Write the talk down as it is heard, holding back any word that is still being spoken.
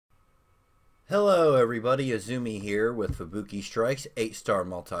Hello everybody, Azumi here with Fubuki Strikes 8-star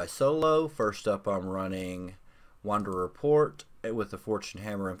multi-solo. First up I'm running Wanderer Port with the Fortune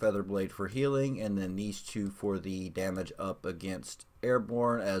Hammer and Feather Blade for healing, and then these two for the damage up against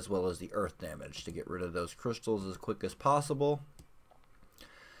Airborne as well as the earth damage to get rid of those crystals as quick as possible.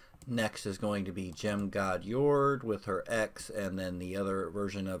 Next is going to be Gem God Yord with her X, and then the other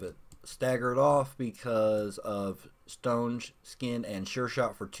version of it staggered off because of Stone Skin and Sure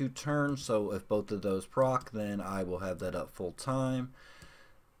Shot for 2 turns. So if both of those proc, then I will have that up full time.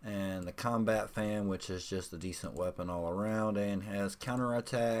 And the Combat Fan, which is just a decent weapon all around and has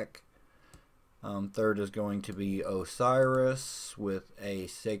counterattack. Third is going to be Osiris with a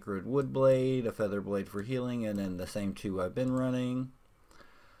Sacred Wood Blade, a Feather Blade for healing, and then the same two I've been running.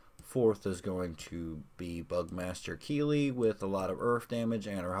 Fourth is going to be Bugmaster Keely with a lot of earth damage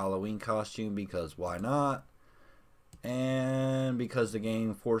and her Halloween costume, because why not? And because the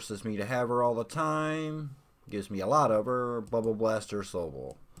game forces me to have her all the time, gives me a lot of her, Bubble Blaster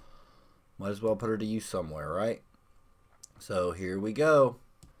Sobel. Might as well put her to use somewhere, right? So here we go.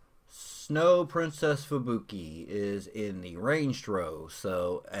 Snow Princess Fubuki is in the ranged row,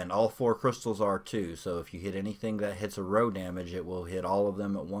 and all 4 crystals are too, so if you hit anything that hits a row damage, it will hit all of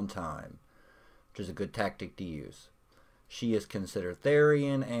them at one time, which is a good tactic to use. She is considered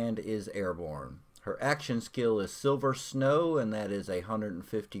Therian and is airborne. Her action skill is Silver Snow, and that is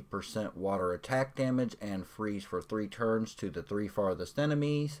 150% water attack damage and freeze for 3 turns to the 3 farthest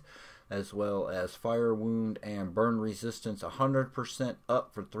enemies, as well as Fire Wound and Burn Resistance 100%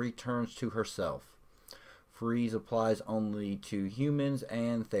 up for 3 turns to herself. Freeze applies only to humans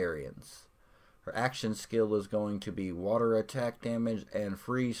and Therians. Her action skill is going to be Water Attack damage and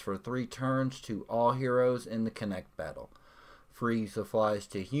freeze for 3 turns to all heroes in the Connect battle. Freeze applies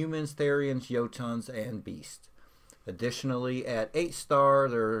to humans, Therians, Jotuns, and Beast. Additionally, at 8-star,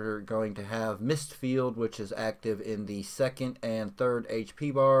 they're going to have Mist Field, which is active in the 2nd and 3rd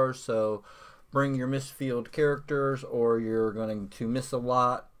HP bars. So bring your Mist Field characters, or you're going to miss a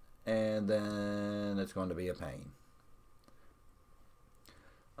lot, and then it's going to be a pain.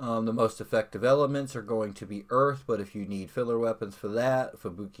 The most effective elements are going to be Earth, but if you need filler weapons for that,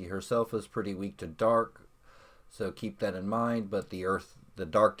 Fubuki herself is pretty weak to Dark, so keep that in mind. But the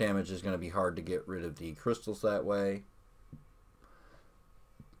dark damage is going to be hard to get rid of the crystals that way.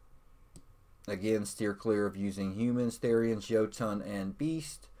 Again, steer clear of using humans, Therians, Jotun, and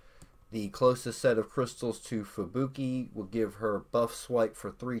Beast. The closest set of crystals to Fubuki will give her buff swipe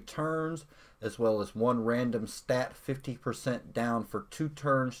for 3 turns, as well as 1 random stat 50% down for 2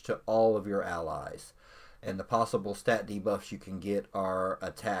 turns to all of your allies. And the possible stat debuffs you can get are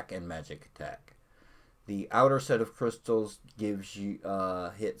attack and magic attack. The outer set of crystals gives you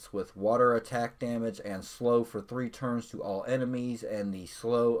hits with water attack damage and slow for 3 turns to all enemies, and the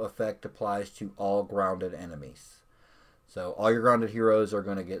slow effect applies to all grounded enemies. So all your grounded heroes are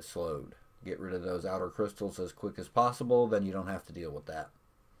going to get slowed. Get rid of those outer crystals as quick as possible, then you don't have to deal with that.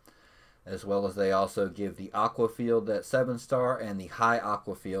 As well as they also give the Aqua Field at 7-star and the High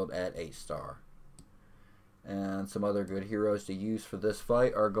Aqua Field at 8-star. And some other good heroes to use for this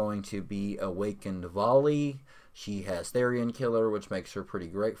fight are going to be Awakened Volley. She has Therian Killer, which makes her pretty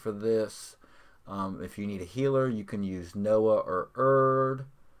great for this. If you need a healer, you can use Noah or Erd.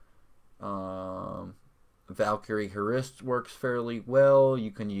 Valkyrie Harist works fairly well.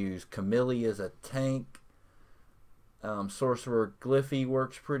 You can use Camille as a tank. Sorcerer Glyphy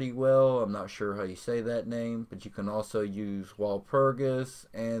works pretty well. I'm not sure how you say that name, but you can also use Walpurgis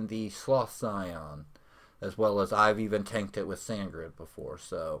and the Sloth Scion, as well as I've even tanked it with Sangrid before.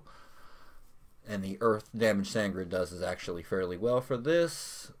 So, and the earth damage Sangrid does is actually fairly well for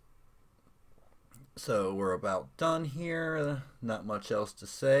this. So we're about done here. Not much else to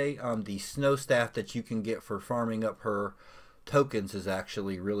say. The snow staff that you can get for farming up her tokens is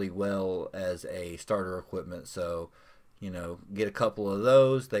actually really well as a starter equipment. So, you know, get a couple of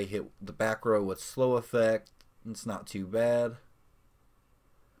those. They hit the back row with slow effect. It's not too bad.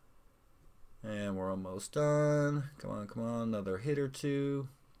 And we're almost done. Come on, come on. Another hit or two.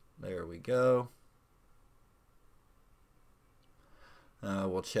 There we go.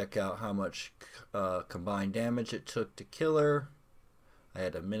 We'll check out how much combined damage it took to kill her. I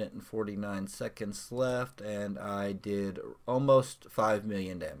had 1 minute and 49 seconds left, and I did almost 5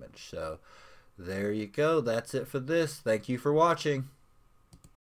 million damage. So there you go. That's it for this. Thank you for watching.